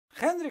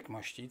Henryk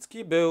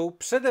Mościcki był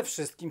przede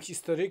wszystkim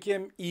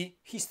historykiem i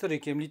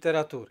historykiem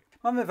literatury.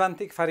 Mamy w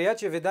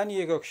antykwariacie wydanie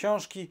jego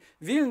książki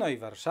Wilno i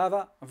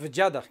Warszawa w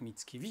Dziadach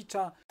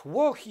Mickiewicza,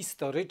 tło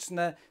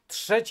historyczne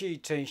trzeciej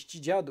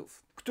części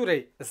Dziadów,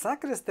 której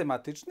zakres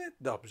tematyczny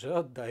dobrze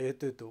oddaje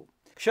tytuł.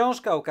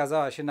 Książka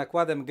ukazała się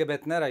nakładem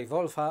Gebethnera i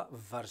Wolffa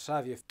w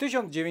Warszawie w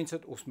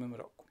 1908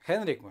 roku.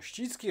 Henryk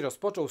Mościcki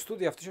rozpoczął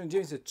studia w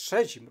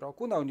 1903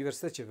 roku na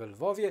Uniwersytecie we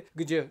Lwowie,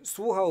 gdzie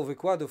słuchał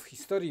wykładów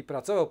historii i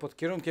pracował pod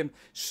kierunkiem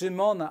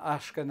Szymona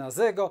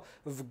Aszkenazego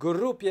w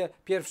grupie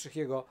pierwszych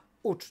jego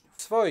uczniów.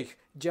 W swoich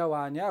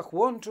działaniach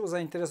łączył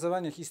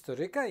zainteresowanie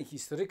historyka i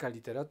historyka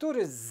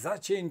literatury z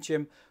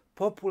zacięciem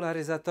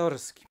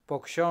popularyzatorskim. Po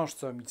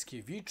książce o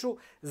Mickiewiczu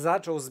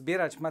zaczął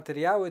zbierać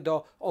materiały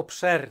do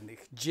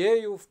obszernych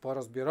dziejów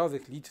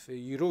porozbiorowych Litwy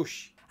i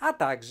Rusi, a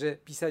także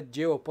pisać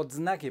dzieło pod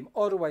znakiem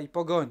Orła i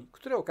Pogoni,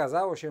 które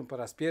ukazało się po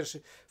raz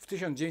pierwszy w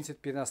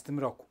 1915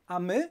 roku. A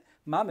my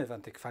mamy w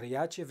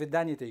antykwariacie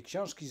wydanie tej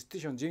książki z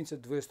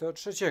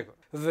 1923.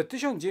 W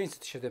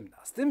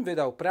 1917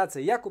 wydał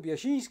pracę Jakub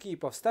Jasiński i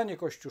powstanie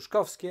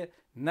kościuszkowskie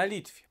na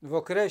Litwie. W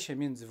okresie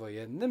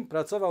międzywojennym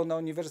pracował na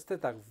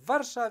uniwersytetach w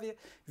Warszawie,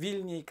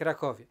 Wilnie i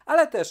Krakowie,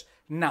 ale też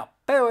na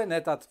pełen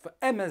etat w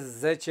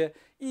MSZ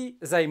i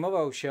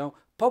zajmował się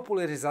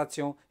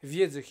popularyzacją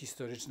wiedzy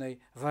historycznej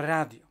w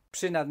radio.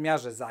 Przy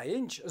nadmiarze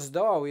zajęć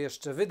zdołał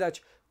jeszcze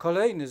wydać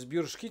kolejny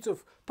zbiór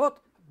szkiców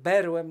pod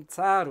berłem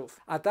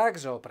carów, a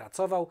także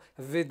opracował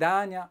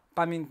wydania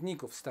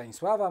pamiętników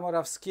Stanisława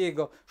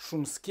Morawskiego,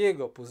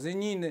 Szumskiego,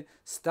 Puzyniny,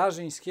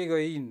 Starzyńskiego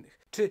i innych,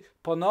 czy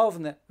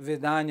ponowne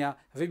wydania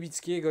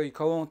Wybickiego i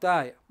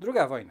Kołłątaja.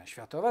 II wojna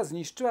światowa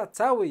zniszczyła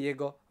cały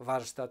jego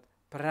warsztat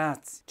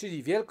pracy,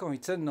 czyli wielką i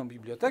cenną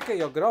bibliotekę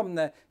i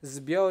ogromne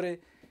zbiory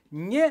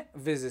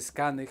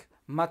niewyzyskanych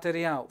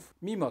materiałów.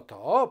 Mimo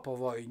to po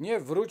wojnie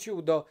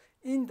wrócił do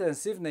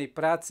intensywnej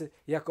pracy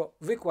jako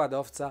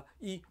wykładowca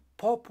i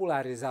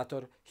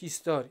popularyzator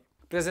historii.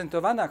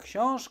 Prezentowana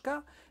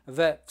książka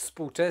we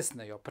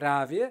współczesnej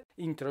oprawie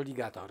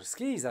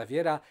introligatorskiej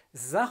zawiera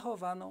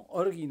zachowaną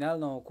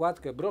oryginalną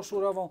okładkę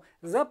broszurową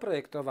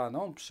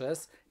zaprojektowaną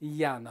przez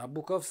Jana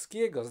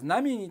Bukowskiego,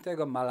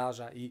 znamienitego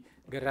malarza i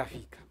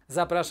grafika.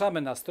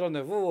 Zapraszamy na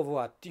stronę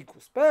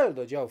www.atticus.pl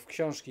do działów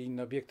książki i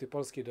inne obiekty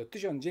polskie do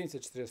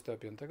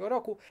 1945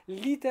 roku,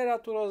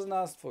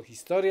 literaturoznawstwo,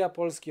 historia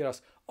Polski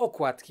oraz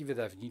okładki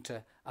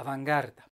wydawnicze Awangarda.